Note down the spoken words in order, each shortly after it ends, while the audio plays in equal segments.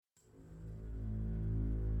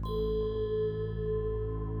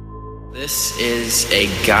This is a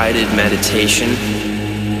guided meditation.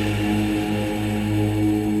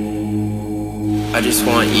 I just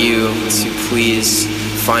want you to please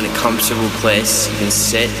find a comfortable place. You can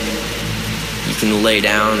sit, you can lay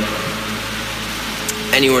down,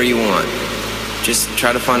 anywhere you want. Just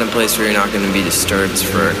try to find a place where you're not going to be disturbed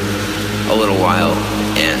for a little while,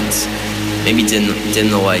 and maybe dim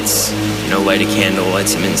the lights, light a candle, light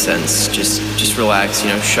some incense. Just relax,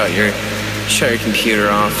 shut your computer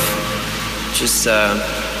off. Just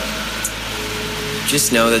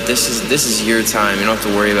know that this is your time. You don't have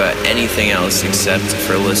to worry about anything else except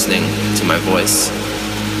for listening to my voice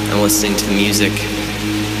and listening to the music,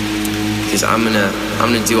 because I'm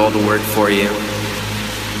gonna do all the work for you.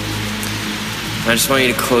 I just want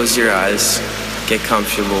you to close your eyes, get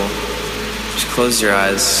comfortable. Just close your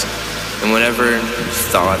eyes, and whatever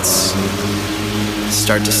thoughts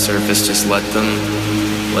start to surface, just let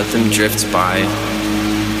them drift by.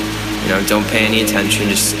 Don't pay any attention,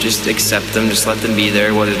 just accept them, just let them be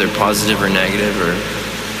there, whether they're positive or negative or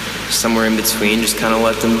somewhere in between. Just kind of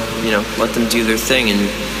let them do their thing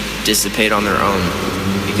and dissipate on their own,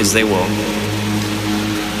 because they will.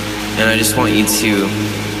 And I just want you to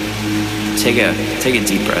take a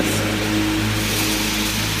deep breath.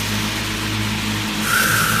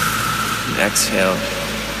 Exhale.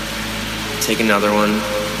 Take another one.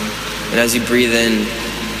 And as you breathe in,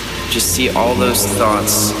 just see all those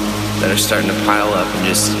thoughts that are starting to pile up, and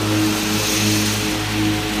just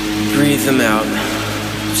breathe them out.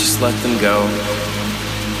 Just let them go.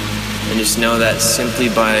 And just know that simply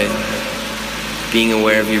by being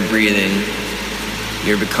aware of your breathing,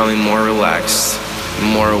 you're becoming more relaxed,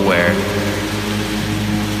 more aware,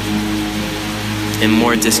 and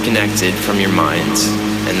more disconnected from your mind.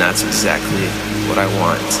 And that's exactly what I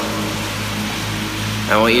want.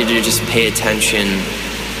 I want you to just pay attention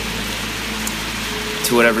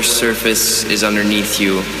to whatever surface is underneath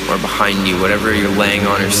you or behind you, whatever you're laying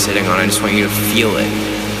on or sitting on. I just want you to feel it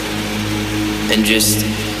and just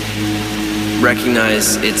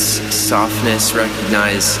recognize its softness,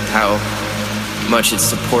 recognize how much it's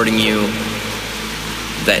supporting you,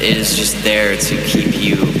 that it is just there to keep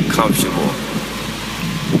you comfortable.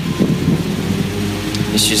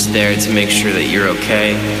 It's just there to make sure that you're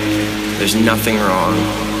okay. There's nothing wrong,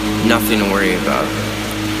 nothing to worry about.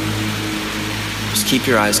 Just keep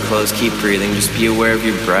your eyes closed, keep breathing, just be aware of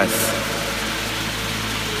your breath.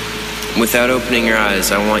 Without opening your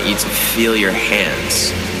eyes, I want you to feel your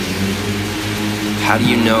hands. How do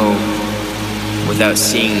you know without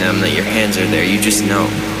seeing them that your hands are there? You just know.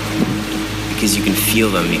 Because you can feel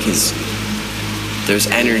them, because there's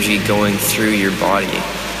energy going through your body.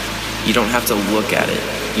 You don't have to look at it,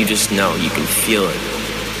 you just know, you can feel it.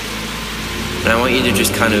 And I want you to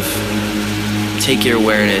just kind of take your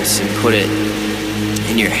awareness and put it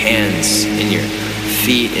in your hands, in your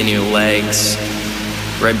feet, in your legs,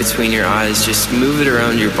 right between your eyes. Just move it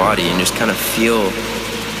around your body and just kind of feel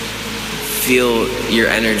your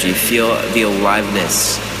energy, feel the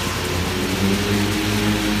aliveness.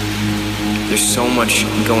 There's so much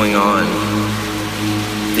going on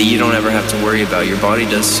that you don't ever have to worry about. Your body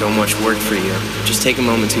does so much work for you. Just take a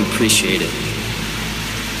moment to appreciate it.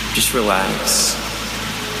 Just relax.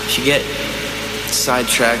 If you get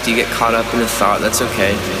sidetracked, you get caught up in a thought, that's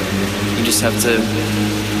okay. You just have to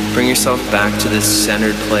bring yourself back to this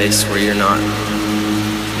centered place where you're not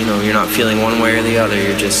feeling one way or the other.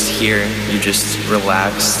 You're just here, you're just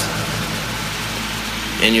relaxed.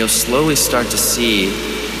 And you'll slowly start to see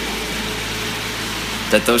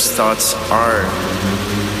that those thoughts are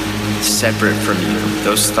separate from you.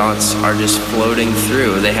 Those thoughts are just floating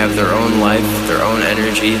through. They have their own life, their own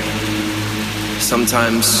energy.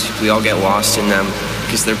 Sometimes we all get lost in them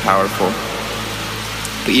because they're powerful.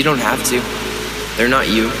 But you don't have to. They're not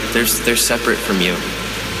you. They're separate from you.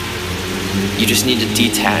 You just need to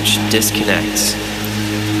detach, disconnect.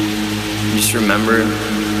 Just remember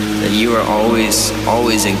that you are always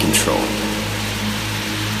in control.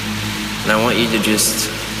 And I want you to just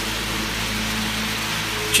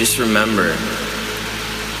remember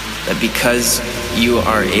that because you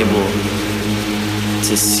are able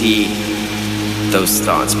to see those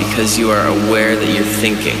thoughts, because you are aware that you're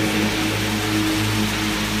thinking,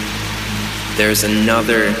 there's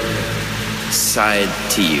another side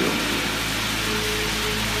to you.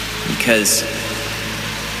 Because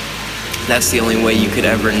that's the only way you could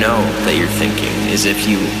ever know that you're thinking, is if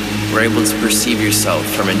you were able to perceive yourself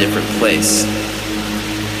from a different place.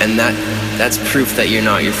 And that's proof that you're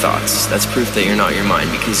not your thoughts. That's proof that you're not your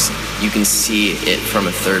mind, because you can see it from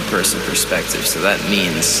a third person perspective. So that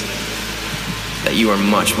means that you are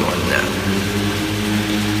much more than that.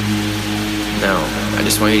 Now, I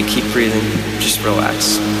just want you to keep breathing, just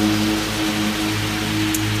relax.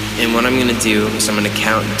 And what I'm gonna do is I'm gonna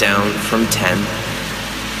count down from 10.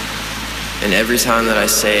 And every time that I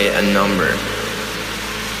say a number,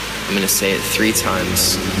 I'm gonna say it 3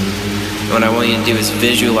 times. And what I want you to do is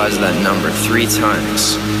visualize that number 3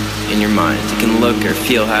 times in your mind. You can look or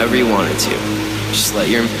feel however you want it to. Just let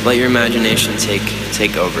your imagination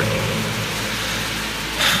take over.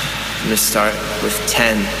 I'm gonna start with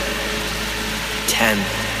 10. 10.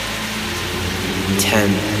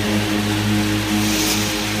 10.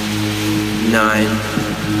 9.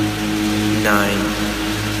 9.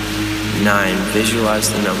 9. Visualize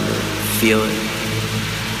the number. Feel it.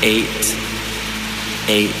 8.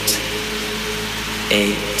 8.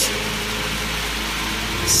 8.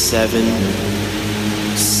 7.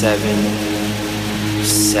 7.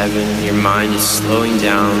 7. Your mind is slowing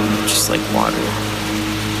down just like water.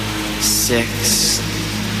 6.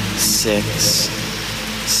 6.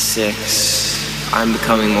 6. I'm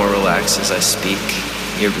becoming more relaxed as I speak.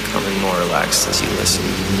 You're becoming more relaxed as you listen.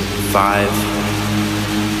 5.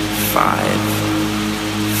 5.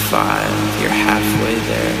 5. You're halfway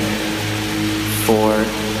there. 4.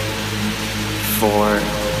 4.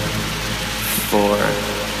 4.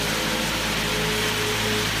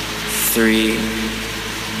 3.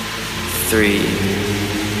 3.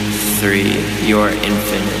 3. You are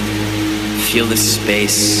infinite. Feel the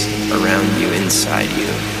space around you, inside you.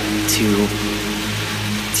 2.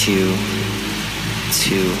 2.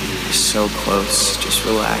 2. You're so close. Just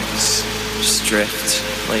relax. Just drift.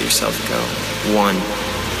 Let yourself go. 1.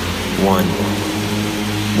 1.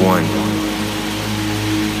 1.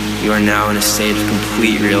 You are now in a state of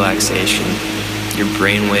complete relaxation. Your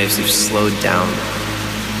brain waves have slowed down.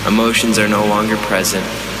 Emotions are no longer present.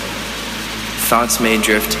 Thoughts may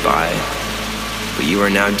drift by, but you are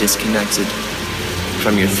now disconnected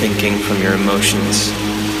from your thinking, from your emotions.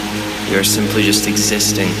 You are simply just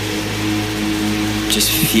existing. Just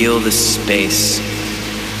feel the space.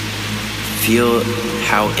 Feel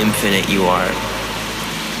how infinite you are.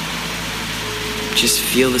 Just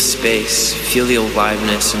feel the space. Feel the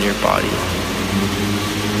aliveness in your body.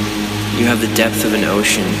 You have the depth of an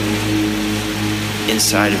ocean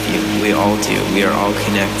inside of you. We all do. We are all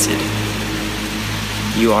connected.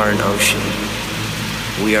 You are an ocean.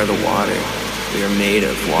 We are the water. We are made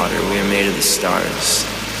of water. We are made of the stars.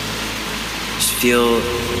 Just feel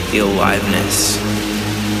the aliveness.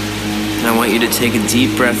 And I want you to take a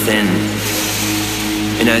deep breath in.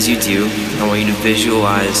 And as you do, I want you to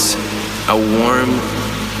visualize a warm,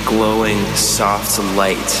 glowing, soft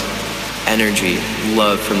light, energy,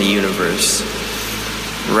 love from the universe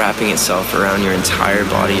wrapping itself around your entire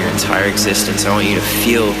body, your entire existence. I want you to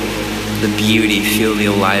feel the beauty, feel the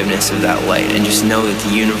aliveness of that light, and just know that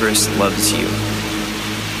the universe loves you.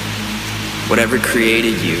 Whatever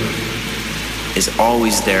created you is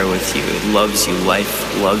always there with you. It loves you.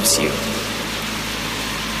 Life loves you.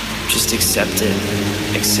 Just accept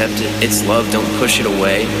it. Accept it. It's love. Don't push it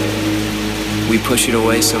away. We push it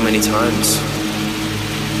away so many times.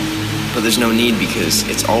 But there's no need, because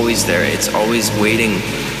it's always there. It's always waiting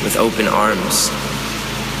with open arms.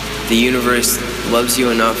 The universe loves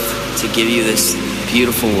you enough to give you this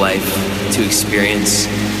beautiful life to experience,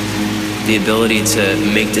 the ability to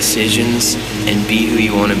make decisions and be who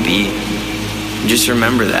you want to be. Just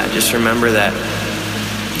remember that. Just remember that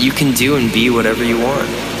you can do and be whatever you want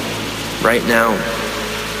right now.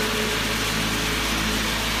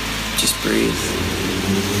 Just breathe.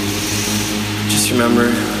 Just remember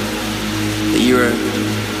that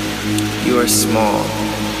you are small.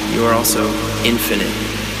 You are also infinite.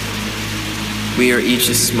 We are each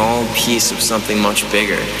a small piece of something much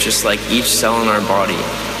bigger, just like each cell in our body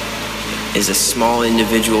is a small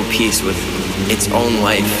individual piece with its own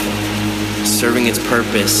life, serving its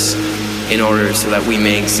purpose in order so that we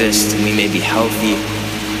may exist and we may be healthy.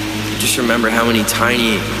 Just remember how many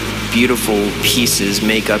tiny, beautiful pieces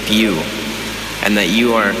make up you, and that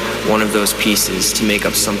you are one of those pieces to make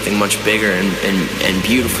up something much bigger and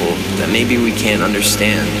beautiful that maybe we can't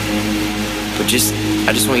understand. But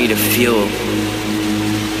I just want you to feel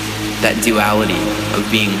that duality of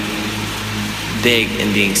being big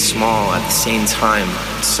and being small at the same time.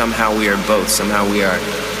 Somehow we are both. Somehow we are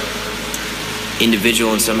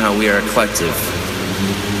individual and somehow we are a collective.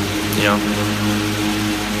 You know?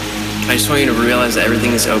 I just want you to realize that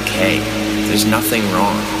everything is okay. There's nothing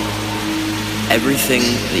wrong. Everything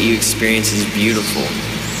that you experience is beautiful.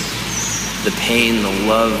 The pain, the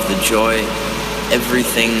love, the joy,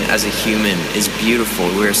 everything as a human is beautiful.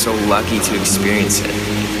 We're so lucky to experience it.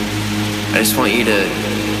 I just want you to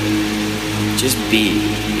just be,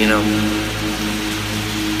 you know,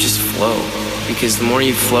 just flow. Because the more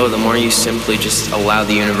you flow, the more you simply just allow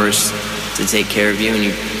the universe to take care of you and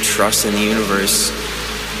you trust in the universe,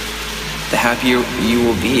 the happier you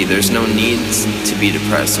will be. There's no need to be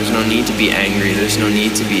depressed. There's no need to be angry. There's no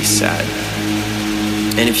need to be sad.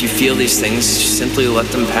 And if you feel these things, simply let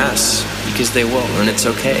them pass, because they will, and it's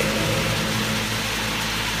okay.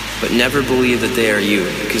 But never believe that they are you,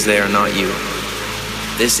 because they are not you.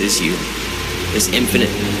 This is you. This infinite,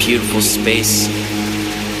 beautiful space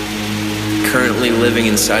currently living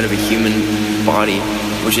inside of a human body,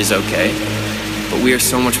 which is okay, but we are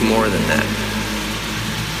so much more than that.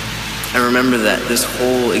 And remember that this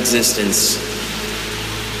whole existence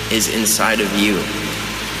is inside of you.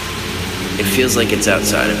 It feels like it's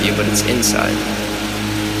outside of you, but it's inside.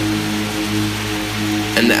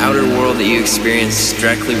 And the outer world that you experience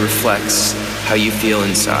directly reflects how you feel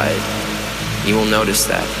inside. You will notice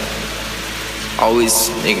that. Always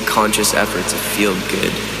make a conscious effort to feel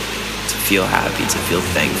good, to feel happy, to feel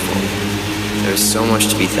thankful. There's so much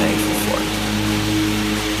to be thankful for.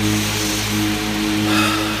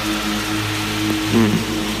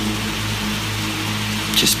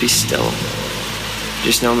 Just be still.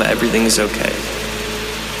 Just know that everything is okay.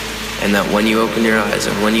 And that when you open your eyes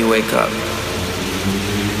and when you wake up,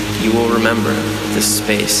 you will remember this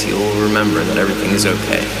space. You will remember that everything is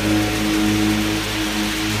okay.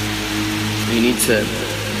 You need to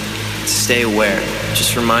stay aware.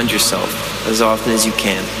 Just remind yourself as often as you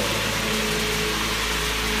can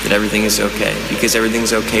that everything is okay, because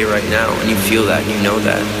everything's okay right now, and you feel that, and you know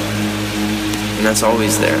that. And that's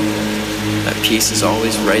always there. That peace is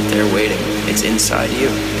always right there waiting. It's inside you.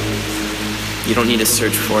 You don't need to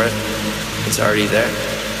search for it. It's already there.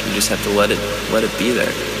 You just have to let it be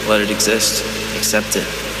there. Let it exist. Accept it.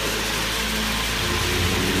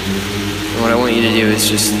 And what I want you to do is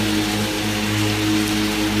just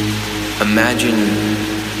imagine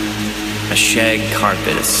a shag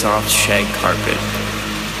carpet, a soft shag carpet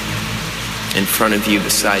in front of you,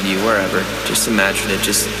 beside you, wherever. Just imagine it.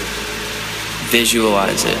 Just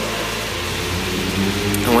visualize it.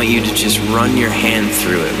 I want you to just run your hand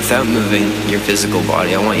through it without moving your physical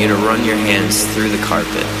body. I want you to run your hands through the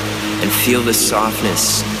carpet and feel the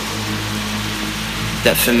softness,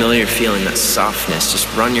 that familiar feeling, that softness. Just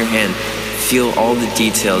run your hand, feel all the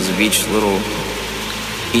details of each little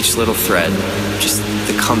thread, just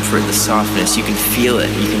the comfort, the softness. You can feel it.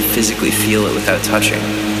 You can physically feel it without touching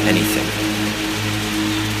anything.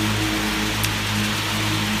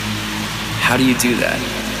 How do you do that?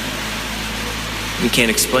 You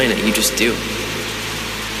can't explain it. You just do.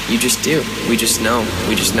 You just do. We just know.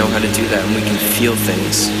 We just know how to do that, and we can feel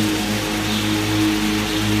things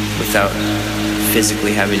without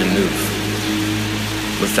physically having to move,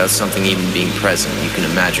 without something even being present. You can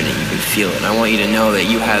imagine it. You can feel it. And I want you to know that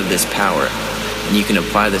you have this power, and you can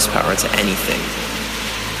apply this power to anything.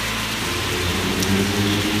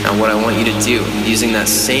 Now, what I want you to do, using that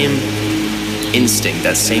same instinct,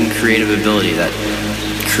 that same creative ability that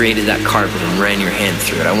created that carpet and ran your hand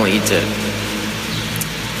through it, I want you to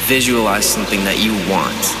visualize something that you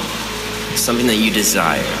want, something that you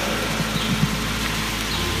desire.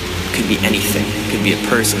 It could be anything. It could be a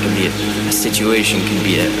person, it could be a situation, it could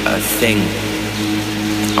be a thing.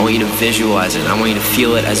 I want you to visualize it, and I want you to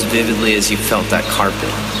feel it as vividly as you felt that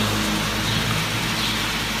carpet.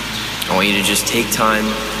 I want you to just take time,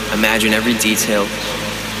 imagine every detail,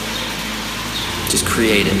 just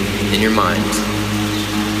create it in your mind.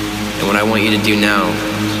 And what I want you to do now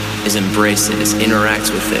is embrace it, is interact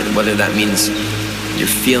with it. Whether that means you're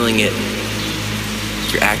feeling it,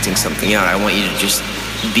 you're acting something out. I want you to just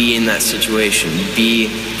be in that situation, be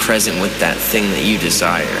present with that thing that you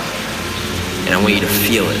desire. And I want you to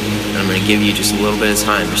feel it. And I'm going to give you just a little bit of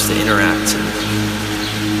time just to interact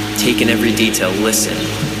and take in every detail, listen.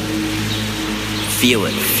 Feel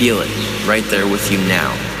it right there with you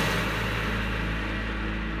now.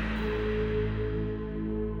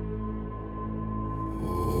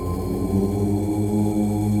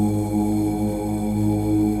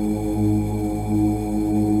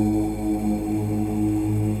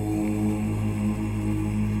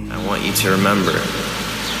 To remember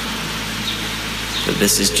that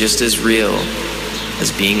this is just as real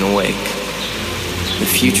as being awake. The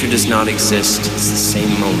future does not exist, it's the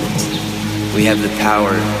same moment. We have the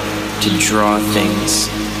power to draw things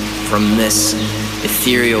from this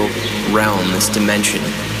ethereal realm, this dimension,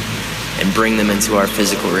 and bring them into our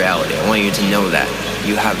physical reality. I want you to know that.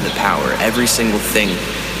 You have the power. Every single thing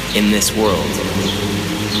in this world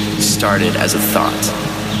started as a thought.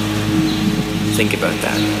 Think about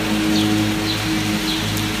that.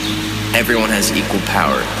 Everyone has equal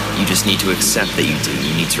power. You just need to accept that you do.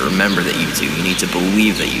 You need to remember that you do. You need to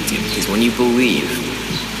believe that you do. Because when you believe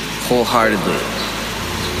wholeheartedly,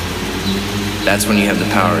 that's when you have the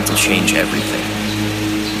power to change everything.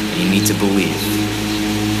 You need to believe.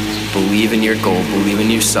 Believe in your goal, believe in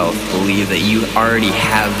yourself, believe that you already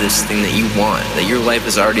have this thing that you want, that your life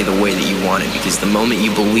is already the way that you want it, because the moment you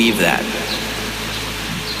believe that,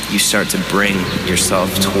 you start to bring yourself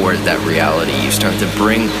toward that reality. You start to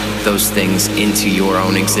bring those things into your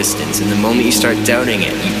own existence. And the moment you start doubting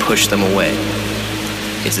it, you push them away.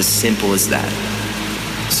 It's as simple as that.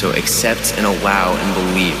 So accept and allow and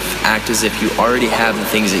believe. Act as if you already have the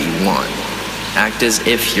things that you want. Act as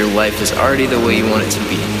if your life is already the way you want it to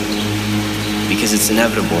be. Because it's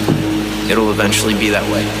inevitable. It'll eventually be that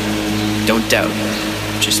way. Don't doubt.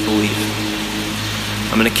 Just believe.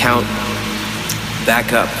 I'm gonna count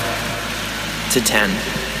back up to 10.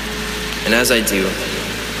 And as I do,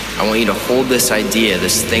 I want you to hold this idea,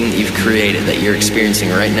 this thing that you've created, that you're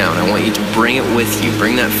experiencing right now, and I want you to bring it with you,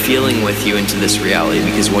 bring that feeling with you into this reality,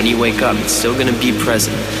 because when you wake up, it's still gonna be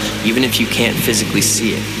present, even if you can't physically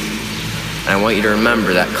see it. And I want you to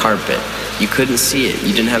remember that carpet. You couldn't see it,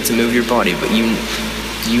 you didn't have to move your body, but you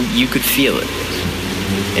could feel it.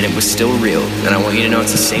 And it was still real. And I want you to know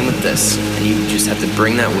it's the same with this. And you just have to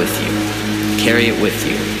bring that with you. Carry it with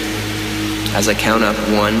you. As I count up,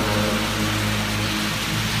 1,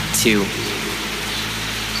 2,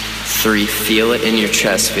 3. Feel it in your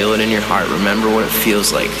chest, feel it in your heart. Remember what it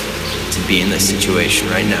feels like to be in this situation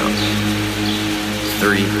right now.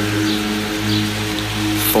 3,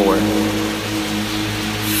 4,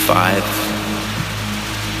 5,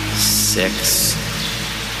 6,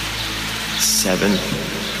 7,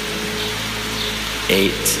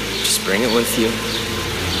 8. Just bring it with you.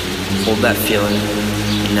 Hold that feeling.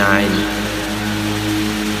 9,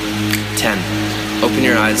 10. Open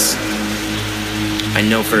your eyes. I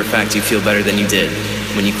know for a fact you feel better than you did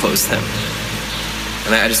when you closed them.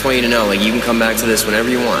 And I just want you to know, like, you can come back to this whenever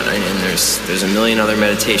you want. And there's a million other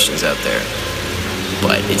meditations out there.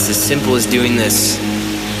 But it's as simple as doing this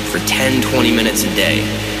for 10, 20 minutes a day.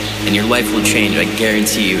 And your life will change, I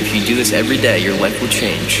guarantee you. If you do this every day, your life will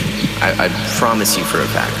change. I promise you for a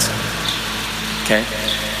fact. Okay?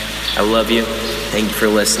 I love you. Thank you for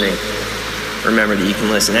listening. Remember that you can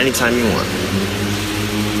listen anytime you want.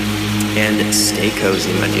 And stay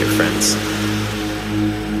cozy, my dear friends.